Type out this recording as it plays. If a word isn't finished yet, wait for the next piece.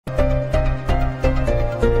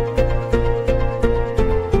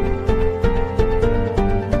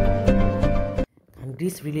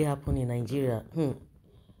what really happened in Nigeria,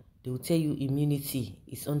 they will tell you immunity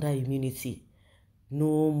is under immunity.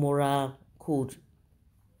 No moral code,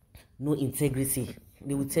 no integrity.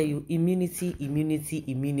 They will tell you immunity, immunity,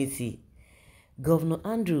 immunity. Governor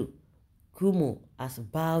Andrew Cuomo has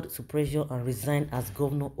bowed to pressure and resigned as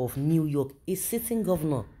governor of New York, a sitting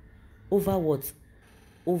governor, over what?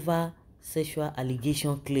 Over sexual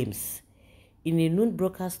allegation claims. In a noon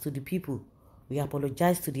broadcast to the people, we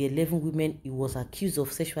apologize to the 11 women he was accused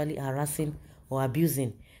of sexually harassing or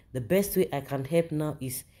abusing. The best way I can help now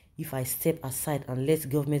is if I step aside and let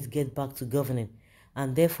government get back to governing.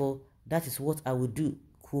 And therefore, that is what I will do,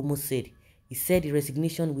 Cuomo said. He said the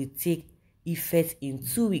resignation will take effect in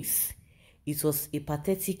 2 weeks. It was a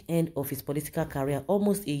pathetic end of his political career,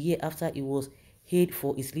 almost a year after he was hailed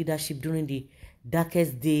for his leadership during the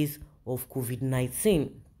darkest days of COVID-19.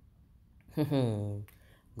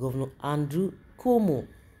 Governor Andrew Cuomo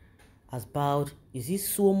has bowed, is it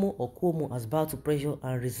Suomo or Cuomo, has bowed to pressure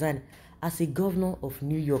and resigned as a governor of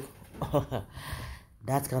New York.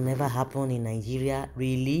 That can never happen in Nigeria,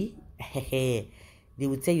 really? They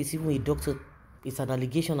will tell you, even a doctor, it's an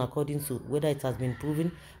allegation according to whether it has been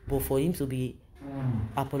proven, but for him to be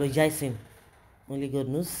apologizing, only God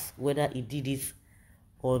knows whether he did it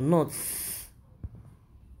or not.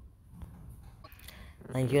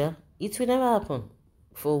 Nigeria, it will never happen.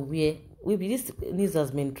 For where this news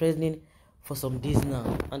has been trending for some days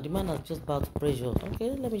now, and the man has just bowed to pressure.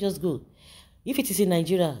 Okay, let me just go. If it is in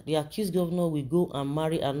Nigeria, the accused governor will go and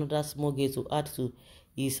marry another small girl to add to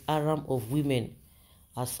his harem of women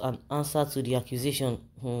as an answer to the accusation.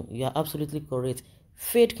 You are absolutely correct.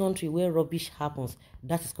 Faith country where rubbish happens,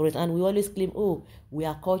 that is correct. And we always claim, oh, we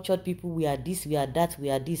are cultured people, we are this, we are that, we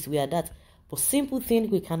are this, we are that. But simple thing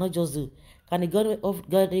we cannot just do. Can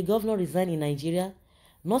the governor resign in Nigeria?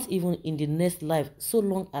 Not even in the next life, so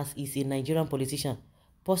long as he's a Nigerian politician.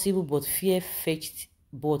 Possible, but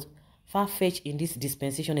far-fetched in this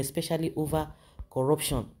dispensation, especially over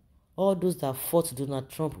corruption. All those that fought Donald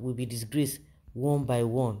Trump will be disgraced one by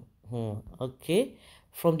one. Okay?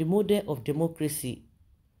 From the model of democracy,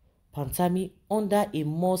 Pantami, under a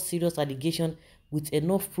more serious allegation with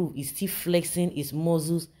enough proof, is still flexing his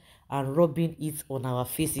muscles and rubbing it on our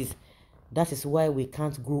faces. That is why we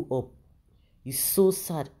can't grow up. It's so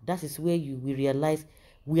sad. That is where you will realize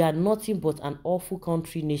we are nothing but an awful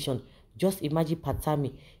country nation. Just imagine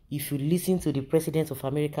Pantami. If you listen to the President of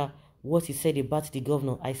America, what he said about the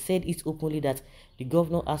governor, I said it openly that the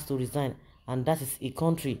governor has to resign, and that is a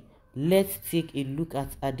country. Let's take a look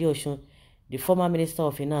at Adeosun, the former Minister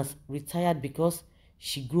of Finance, retired because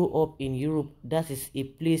she grew up in Europe. That is a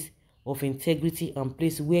place of integrity and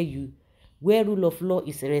place where rule of law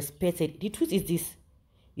is respected. The truth is this,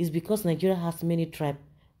 is because Nigeria has many tribes.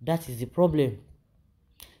 That is the problem.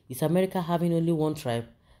 Is America having only one tribe?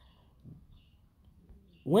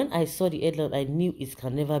 When I saw the headline, I knew it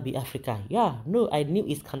can never be Africa. Yeah, no, I knew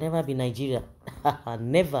it can never be Nigeria.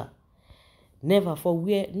 Never. Never. For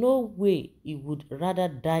where, no way he would rather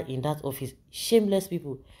die in that office. Shameless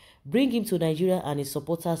people. Bring him to Nigeria and his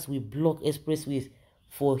supporters will block expressways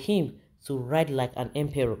for him to ride like an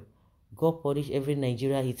emperor. God punish every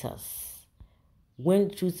Nigeria haters.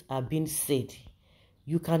 When truths are being said,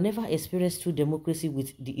 you can never experience true democracy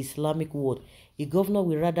with the Islamic world. A governor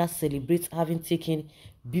will rather celebrate having taken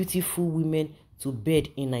beautiful women to bed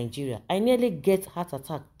in Nigeria. I nearly get heart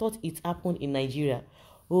attack. Thought it happened in Nigeria.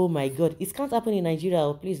 Oh my God. It can't happen in Nigeria.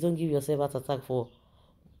 Oh, please don't give yourself heart attack for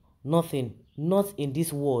nothing. Not in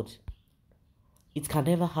this world. It can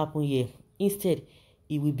never happen here. Instead,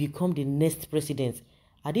 he will become the next president.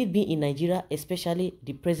 Had it been in Nigeria, especially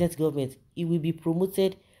the present government, it will be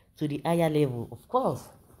promoted to the higher level. Of course.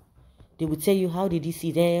 They will tell you, how did he see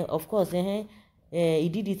it? Of course, he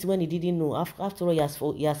did it when he didn't know. After all,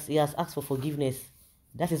 he has asked for forgiveness.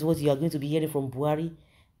 That is what you are going to be hearing from Buhari,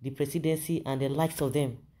 the presidency, and the likes of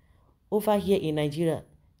them. Over here in Nigeria,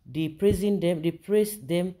 they praise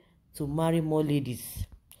them to marry more ladies.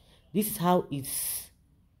 This is how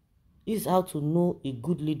to know a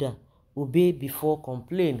good leader. Obey before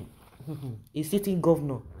complain. A sitting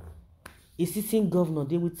governor,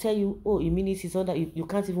 they will tell you, oh, immunity is under, you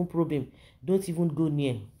can't even probe him. Don't even go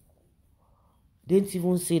near. Don't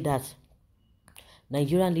even say that.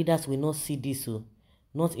 Nigerian leaders will not see this. So,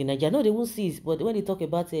 not in Nigeria. No, they won't see it. But when they talk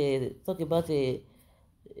about a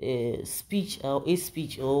speech or a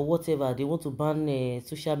speech or whatever, they want to ban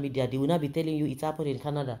social media. They will not be telling you it happened in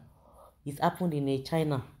Canada. It happened in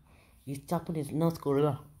China. It happened in North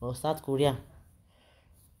Korea or South Korea.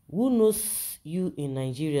 Who knows you in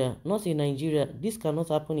Nigeria? Not in Nigeria. This cannot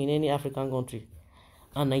happen in any African country.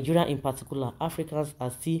 And Nigeria in particular, Africans are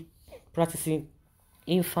still practicing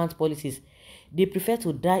infant policies. They prefer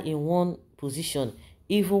to die in one position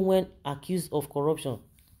even when accused of corruption.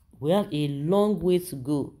 We have a long way to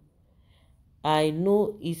go. I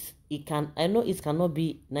know it cannot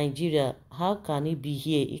be Nigeria. How can it be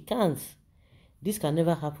here? It can't. This can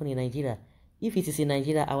never happen in Nigeria. If it is in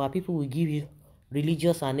Nigeria, our people will give you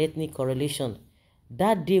religious and ethnic correlation.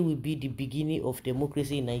 That day will be the beginning of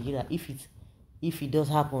democracy in Nigeria. If it does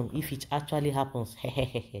happen, if it actually happens.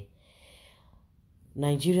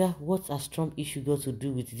 Nigeria, what has Trump issue got to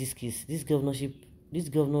do with this case? This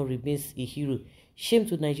governor remains a hero. Shame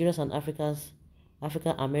to Nigerians and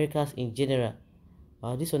African Americans in general.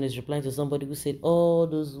 This one is replying to somebody who said all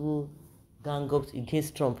those who gang up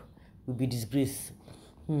against Trump will be disgraced.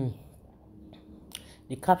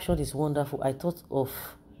 The caption is wonderful. I thought of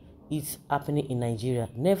it happening in Nigeria.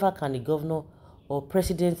 Never can a governor or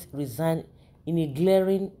president resign in a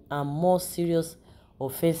glaring and more serious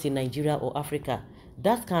offense in Nigeria or Africa.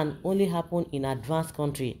 That can only happen in advanced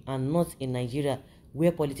country and not in Nigeria,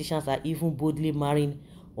 where politicians are even boldly marrying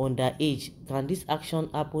underage. Can this action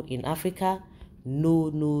happen in Africa? No,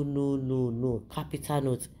 no, no, no, no. Capital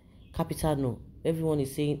note. Capital no. Everyone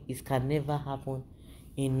is saying it can never happen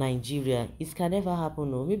in Nigeria. It can never happen.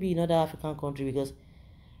 No. Maybe in other African country because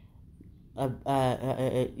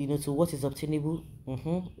to what is obtainable.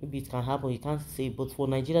 Maybe it can happen. You can't say, but for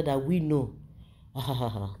Nigeria that we know,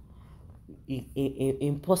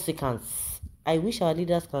 impossible. I wish our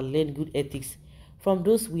leaders can learn good ethics from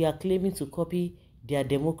those we are claiming to copy their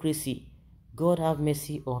democracy. God have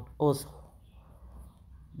mercy on us.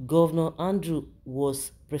 Governor Andrew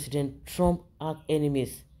was President Trump's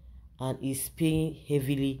enemies and is paying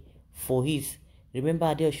heavily for his. Remember,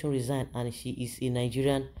 Allegation resigned and she is a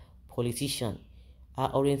Nigerian politician.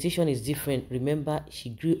 Her orientation is different. Remember, she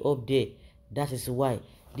grew up there. That is why.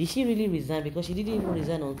 Did she really resign? Because she didn't even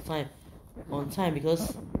resign on time.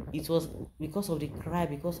 Because it was because of the cry,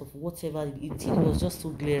 because of whatever. It was just so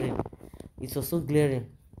glaring. It was so glaring.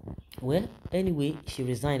 Well, anyway, she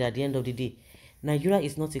resigned at the end of the day. Nigeria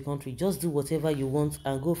is not a country. Just do whatever you want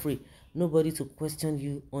and go free. Nobody to question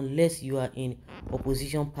you unless you are in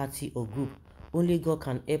opposition party or group. Only God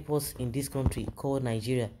can help us in this country called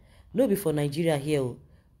Nigeria. No, before Nigeria here,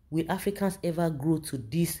 will Africans ever grow to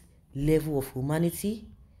this level of humanity?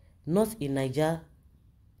 Not in Nigeria.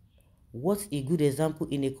 What's a good example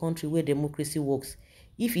in a country where democracy works?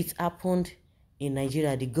 If it happened in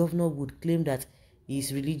Nigeria, the governor would claim that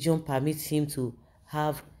his religion permits him to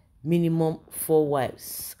have minimum 4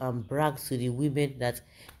 wives and brag to the women that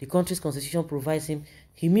the country's constitution provides him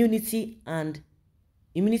immunity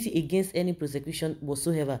against any prosecution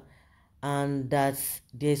whatsoever, and that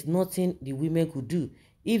there's nothing the women could do.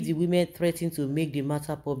 If the women threatened to make the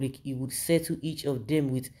matter public, he would settle each of them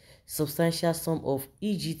with substantial sum of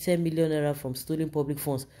e.g. 10 million naira from stolen public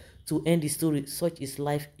funds to end the story. Such is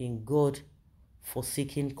life in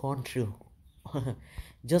God-forsaken country.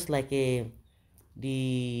 Just like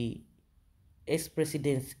the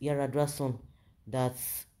ex-president Yar'Adua's son that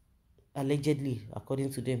allegedly,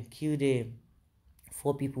 according to them, killed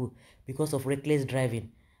 4 people because of reckless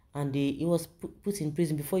driving. And he was put in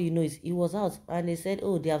prison. Before you know it, he was out. And they said,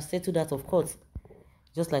 oh, they have settled that of court.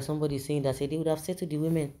 Just like somebody saying that, they would have settled the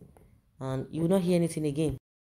women. And you will not hear anything again.